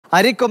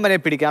അരിക്കൊമ്പനെ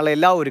പിടിക്കാനുള്ള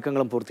എല്ലാ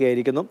ഒരുക്കങ്ങളും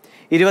പൂർത്തിയായിരിക്കുന്നു.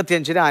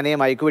 25-ന് ആനയെ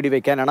മയക്കുവെടി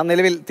വയ്ക്കാനാണ്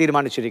നിലവിൽ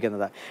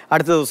തീരുമാനിച്ചിരിക്കുന്നത്.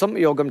 അടുത്ത ദിവസം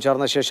യോഗം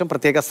ചേർന്ന ശേഷം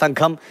പ്രത്യേക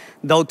സംഘം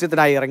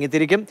ദൗത്യത്തിനായി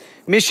ഇറങ്ങിത്തിരിക്കും.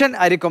 മിഷൻ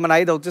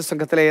അരിക്കൊമ്പനായി ദൗത്യ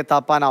സംഘത്തിലെ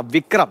താപ്പാന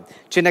വിക്രം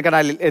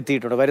ചിന്നക്കനാലിൽ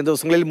എത്തിയിട്ടുണ്ട്. വരും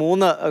ദിവസങ്ങളിൽ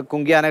 3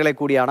 കുങ്കിയാനകളെ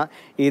കൂടിയാണ്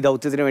ഈ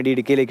ദൗത്യത്തിന് വേണ്ടി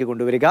ഇടുക്കിയിലേക്ക്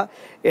കൊണ്ടുവരിക.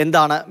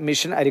 എന്താണ്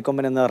മിഷൻ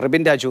അരിക്കൊമ്പൻ എന്ന്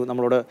റിബിൻ രാജു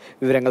നമ്മളോട്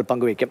വിവരങ്ങൾ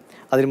പങ്കുവയ്ക്കും.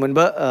 അതിനു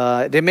മുൻപ്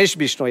രമേശ്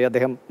ബിഷ്ണോയ്,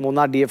 അദ്ദേഹം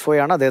 3-ാം DFO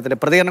ആണ്. അദ്ദേഹത്തിൻ്റെ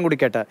പ്രതികരണം കൂടി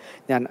കേട്ട്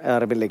ഞാൻ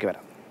റിബിനിലേക്ക്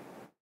വരാം.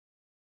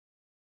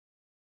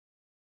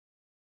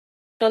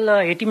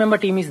 80-member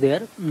team is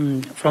there.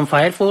 From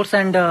Fire Force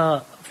and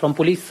from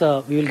Police,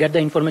 we will get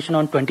the information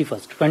on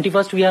 21st.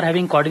 21st, we are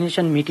having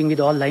coordination meeting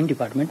with all line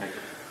department,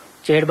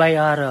 chaired by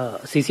our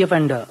CCF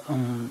and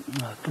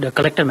the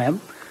collector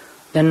ma'am.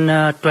 Then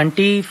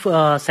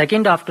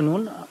 22nd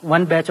afternoon,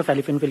 one batch of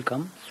elephant will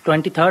come.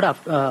 23rd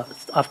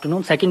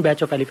afternoon, second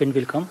batch of elephant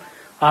will come.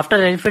 After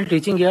elephant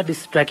reaching here,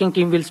 this tracking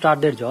team will start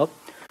their job.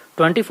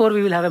 24th,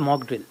 we will have a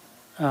mock drill.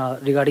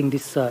 Regarding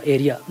this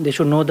area, they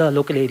should know the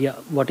local area,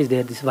 what is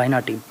there, this Vaina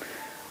team.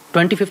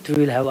 25th, we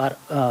will have our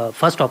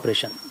first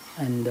operation,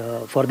 and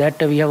for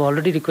that we have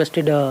already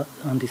requested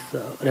this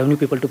revenue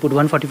people to put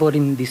 144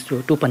 in these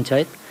two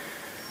panchayat,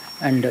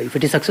 and if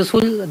it is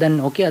successful, then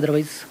okay,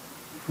 otherwise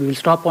we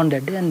will stop on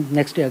that day, and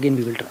next day again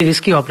we will try.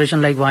 Risky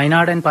operation like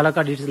Wayanad and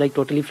Palakkad, it is like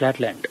totally flat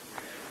land.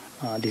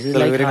 This is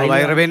like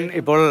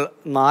ഇപ്പോൾ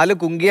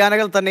 4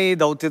 കുങ്കിയാനകൾ തന്നെ ഈ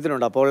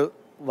ദൗത്യത്തിനുണ്ട്. അപ്പോൾ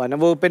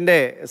വനംവകുപ്പിൻ്റെ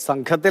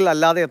സംഘത്തിൽ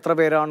അല്ലാതെ എത്ര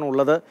പേരാണ്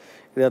ഉള്ളത്?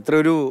 ഇത് എത്ര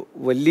ഒരു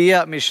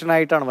വലിയ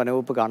മിഷനായിട്ടാണ്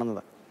വനംവകുപ്പ്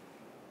കാണുന്നത്?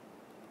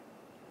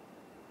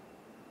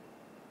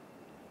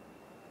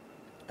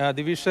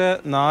 ദിവിഷ്,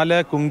 4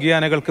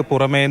 കുങ്കിയാനകൾക്ക്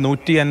പുറമെ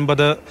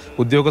 150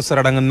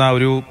 ഉദ്യോഗസ്ഥരടങ്ങുന്ന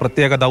ഒരു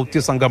പ്രത്യേക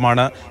ദൗത്യ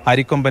സംഘമാണ്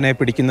അരിക്കൊമ്പനെ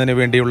പിടിക്കുന്നതിന്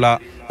വേണ്ടിയുള്ള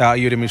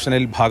ഈ ഒരു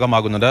മിഷനിൽ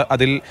ഭാഗമാകുന്നത്.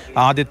 അതിൽ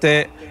ആദ്യത്തെ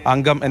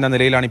അംഗം എന്ന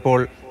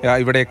നിലയിലാണിപ്പോൾ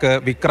ഇവിടേക്ക്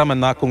വിക്രം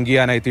എന്ന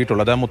കുങ്കിയാന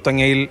എത്തിയിട്ടുള്ളത്.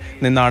 മുത്തങ്ങയിൽ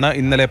നിന്നാണ്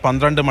ഇന്നലെ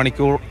 12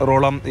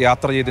 മണിക്കൂറോളം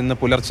യാത്ര ചെയ്ത് ഇന്ന്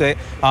പുലർച്ചെ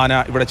ആന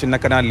ഇവിടെ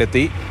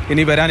ചിന്നക്കനാലിലെത്തി.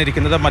 ഇനി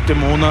വരാനിരിക്കുന്നത് മറ്റ്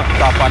 3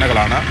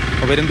 താപ്പാനകളാണ്.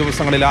 വരും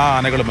ദിവസങ്ങളിൽ ആ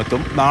ആനകളും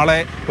എത്തും. നാളെ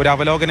ഒരു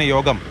അവലോകന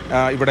യോഗം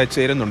ഇവിടെ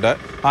ചേരുന്നുണ്ട്.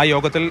 ആ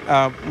യോഗത്തിൽ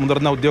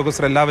മുതിർന്ന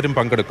ഉദ്യോഗസ്ഥരെല്ലാവരും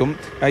പങ്കെടുക്കും.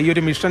 ഈ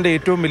ഒരു മിഷന്റെ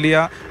ഏറ്റവും വലിയ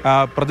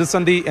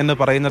പ്രതിസന്ധി എന്ന്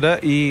പറയുന്നത്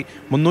ഈ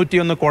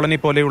 301 കോളനി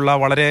പോലെയുള്ള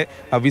വളരെ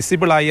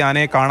വിസിബിളായി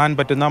ആനയെ കാണാൻ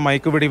പറ്റുന്ന,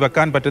 മയക്കുവെടി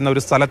വെക്കാൻ പറ്റുന്ന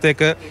ഒരു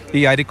സ്ഥലത്തേക്ക്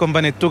ഈ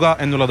അരിക്കൊമ്പൻ എത്തുക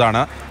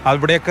എന്നുള്ളതാണ്.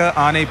 അവിടേക്ക്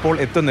ആന ഇപ്പോൾ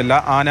എത്തുന്നില്ല.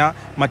 ആന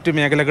മറ്റു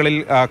മേഖലകളിൽ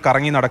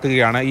കറങ്ങി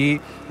നടക്കുകയാണ്. ഈ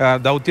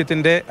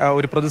ദൗത്യത്തിൻ്റെ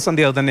ഒരു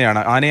പ്രതിസന്ധി അത്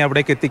തന്നെയാണ്. ആനയെ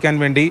അവിടേക്ക് എത്തിക്കാൻ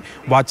വേണ്ടി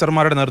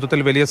വാച്ചർമാരുടെ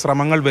നേതൃത്വത്തിൽ വലിയ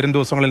ശ്രമങ്ങൾ വരും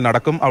ദിവസങ്ങളിൽ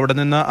നടക്കും. അവിടെ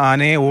നിന്ന്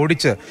ആനയെ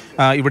ഓടിച്ച്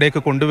ഇവിടേക്ക്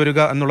കൊണ്ടുവരിക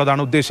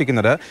എന്നുള്ളതാണ്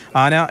ഉദ്ദേശിക്കുന്നത്.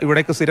 ആന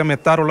ഇവിടേക്ക് സ്ഥിരം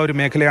എത്താറുള്ള ഒരു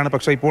മേഖലയാണ്.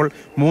 പക്ഷേ ഇപ്പോൾ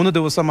 3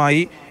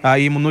 ദിവസമായി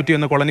ഈ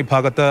 301 കോളനി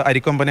ഭാഗത്ത്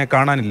അരിക്കൊമ്പനെ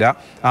കാണാനില്ല.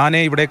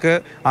 ആനയെ ഇവിടേക്ക്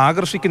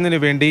ആകർഷിക്കുന്നതിന്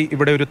വേണ്ടി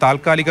ഇവിടെ ഒരു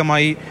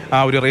താൽക്കാലികമായി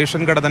ഒരു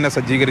റേഷൻ കട തന്നെ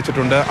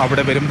സജ്ജീകരിച്ചിട്ടുണ്ട്.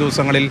 അവിടെ വരും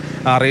ദിവസങ്ങളിൽ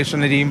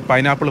റേഷനരിയും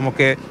പൈനാപ്പിളും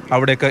ഒക്കെ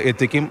അവിടേക്ക്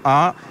എത്തിക്കും. ആ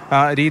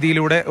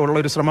രീതിയിലൂടെ ഉള്ള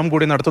ഒരു ശ്രമം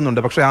കൂടി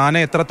നടത്തുന്നുണ്ട്. പക്ഷേ ആന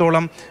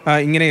എത്രത്തോളം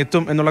ഇങ്ങനെ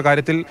എത്തും എന്നുള്ള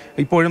കാര്യത്തിൽ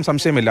ഇപ്പോഴും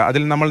സംശയമില്ല.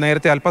 അതിൽ നമ്മൾ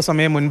നേരത്തെ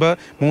അല്പസമയം മുൻപ്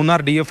മൂന്നാർ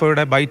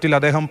DFOയുടെ ബൈറ്റിൽ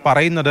അദ്ദേഹം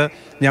പറയുന്നത്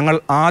ഞങ്ങൾ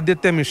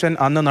ആദ്യത്തെ മിഷൻ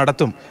അന്ന്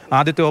നടത്തും,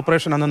 ആദ്യത്തെ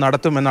ഓപ്പറേഷൻ അന്ന്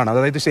നടത്തും എന്നാണ്.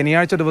 അതായത്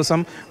ശനിയാഴ്ച ദിവസം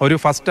ഒരു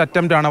ഫസ്റ്റ്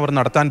അറ്റംപ്റ്റ് ആണ് അവർ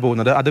നടത്താൻ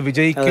പോകുന്നത്. അത്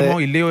വിജയിക്കുമോ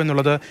ഇല്ലയോ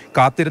എന്നുള്ളത്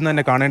കാത്തിരുന്ന്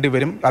തന്നെ കാണേണ്ടി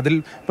വരും. അതിൽ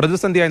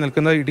പ്രതിസന്ധിയായി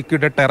നിൽക്കുന്നത്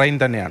ഇടുക്കിയുടെ ടെറൈൻ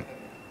തന്നെയാണ്.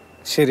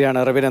 ശരിയാണ്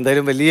റിബിൻ,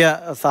 എന്തായാലും വലിയ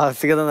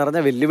സാഹസികത നിറഞ്ഞ,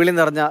 വെല്ലുവിളി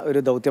നിറഞ്ഞ ഒരു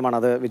ദൗത്യമാണ്.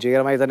 അത്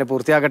വിജയകരമായി തന്നെ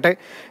പൂർത്തിയാകട്ടെ.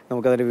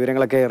 നമുക്കതിൻ്റെ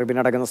വിവരങ്ങളൊക്കെ റിബിൻ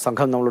അടങ്ങുന്ന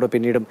സംഘം നമ്മളോട്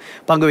പിന്നീടും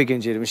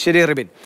പങ്കുവയ്ക്കുകയും ചെയ്യും. ശരി റിബിൻ.